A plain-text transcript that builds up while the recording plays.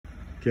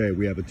Okay,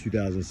 we have a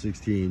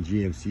 2016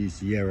 GMC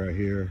Sierra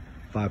here,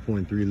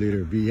 5.3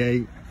 liter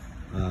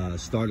V8.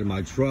 Started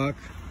my truck.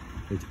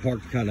 It's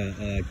parked kind of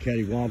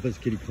cattywampus,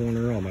 kitty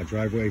corner on my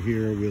driveway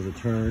here. Wheels are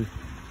turned.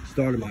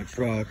 Started my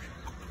truck.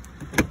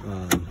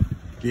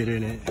 Get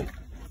in it,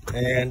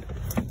 and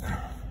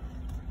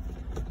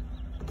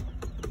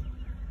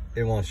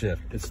it won't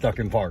shift. It's stuck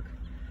in park.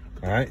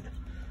 All right,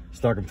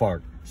 stuck in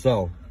park.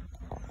 So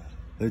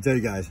let me tell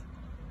you guys,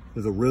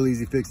 there's a real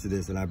easy fix to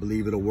this, and I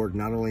believe it'll work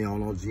not only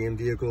on all GM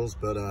vehicles,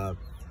 but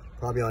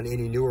probably on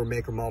any newer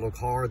make or model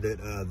car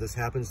that this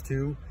happens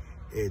to.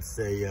 It's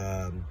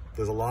a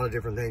there's a lot of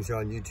different things here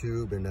on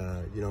YouTube, and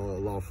you know, a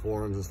lot of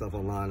forums and stuff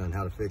online on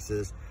how to fix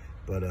this.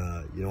 But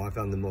you know, I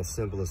found the most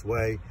simplest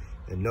way.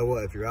 And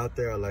Noah, if you're out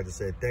there, I'd like to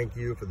say thank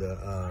you for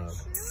the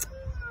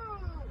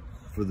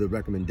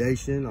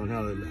recommendation on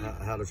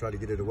how to try to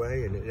get it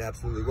away, and it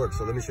absolutely works.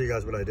 So let me show you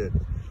guys what I did.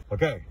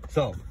 Okay,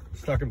 so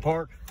stuck in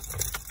park.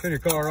 Turn your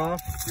car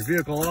off, your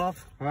vehicle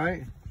off, all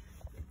right?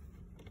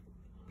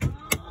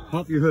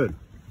 Pop your hood,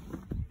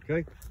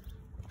 okay?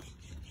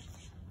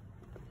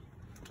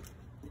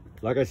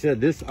 Like I said,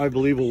 this I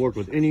believe will work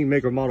with any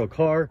make or model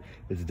car.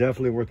 It's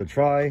definitely worth a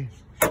try.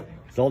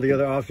 Because all the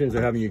other options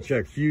are having you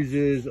check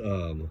fuses.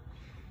 You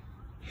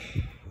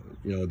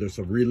know, there's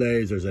some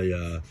relays. There's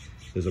a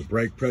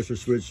brake pressure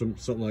switch,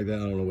 something like that. I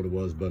don't know what it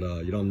was, but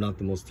you know, I'm not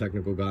the most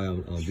technical guy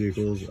on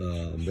vehicles.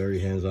 I'm very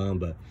hands-on,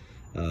 but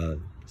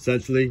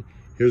essentially,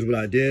 here's what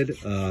I did.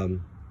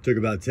 Took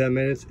about 10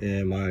 minutes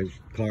and my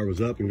car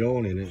was up and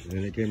going, and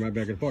it came right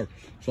back in park.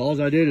 So all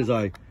I did is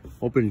I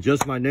opened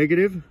just my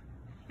negative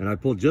and I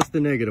pulled just the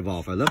negative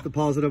off. I left the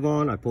positive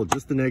on. I pulled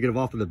just the negative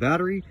off of the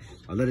battery.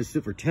 I let it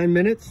sit for 10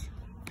 minutes,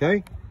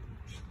 okay?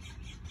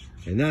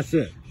 And that's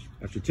it.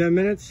 After 10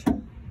 minutes,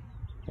 I'm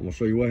gonna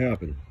show you what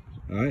happened.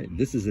 All right,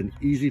 this is an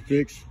easy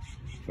fix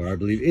for, I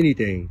believe,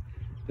 anything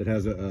that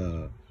has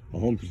a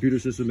home computer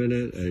system in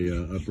it,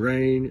 a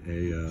brain,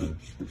 a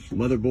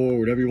motherboard,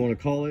 whatever you want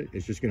to call it.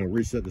 It's just going to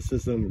reset the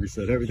system,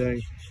 reset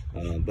everything.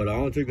 But I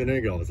want to take the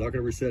negative off. It's not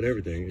going to reset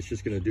everything. It's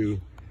just going to do,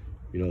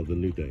 you know, the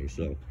new thing.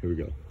 So here we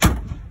go.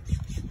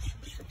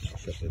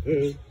 Shut the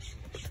hood.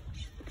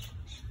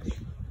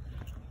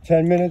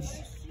 10 minutes.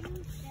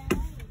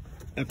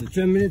 After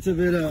 10 minutes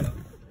of it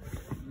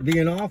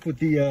being off with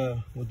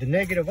the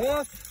negative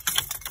off,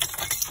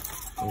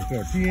 we'll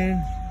start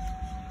keying.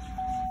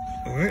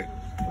 All right.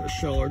 Let's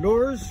shut our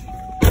doors.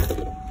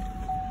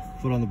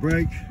 Foot on the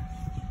brake.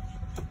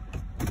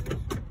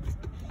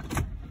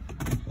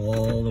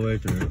 All the way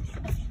through.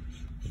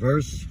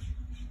 Reverse.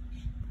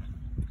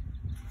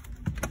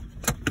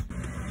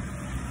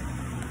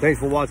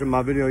 Thanks for watching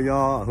my video,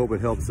 y'all. I hope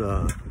it helps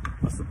a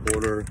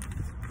supporter,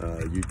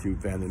 a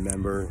YouTube family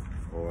member,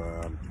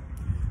 or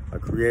a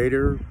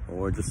creator,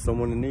 or just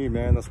someone in need,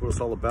 man. That's what it's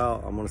all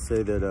about. I'm gonna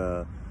say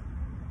that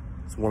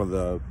it's one of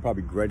the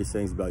probably greatest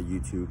things about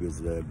YouTube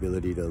is the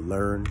ability to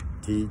learn,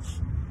 teach,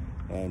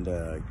 and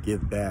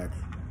give back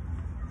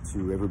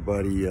to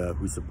everybody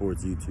who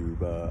supports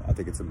YouTube. I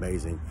think it's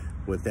amazing.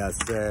 With that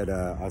said,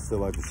 I still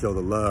like to show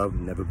the love.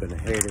 Never been a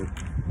hater.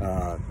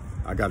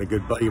 I got a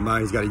good buddy of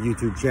mine. He's got a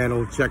YouTube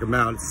channel. Check him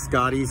out. It's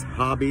Scotty's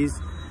Hobbies.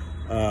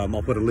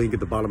 I'll put a link at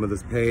the bottom of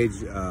this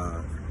page.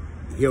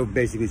 He'll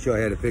basically show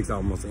you how to fix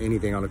almost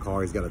anything on a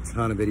car. He's got a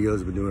ton of videos.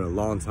 He's been doing it a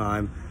long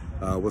time.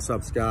 What's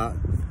up, Scott?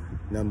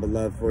 Nothing but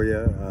love for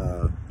you.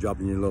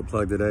 Dropping you a little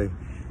plug today.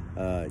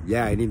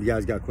 Yeah, any of you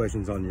guys got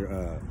questions on your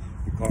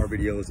car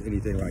videos,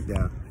 anything like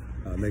that,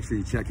 make sure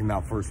you check him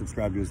out first.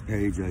 Subscribe to his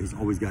page. He's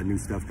always got new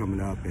stuff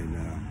coming up, and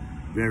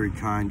very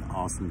kind,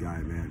 awesome guy,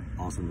 man.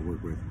 Awesome to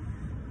work with.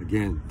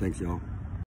 Again, thanks, y'all.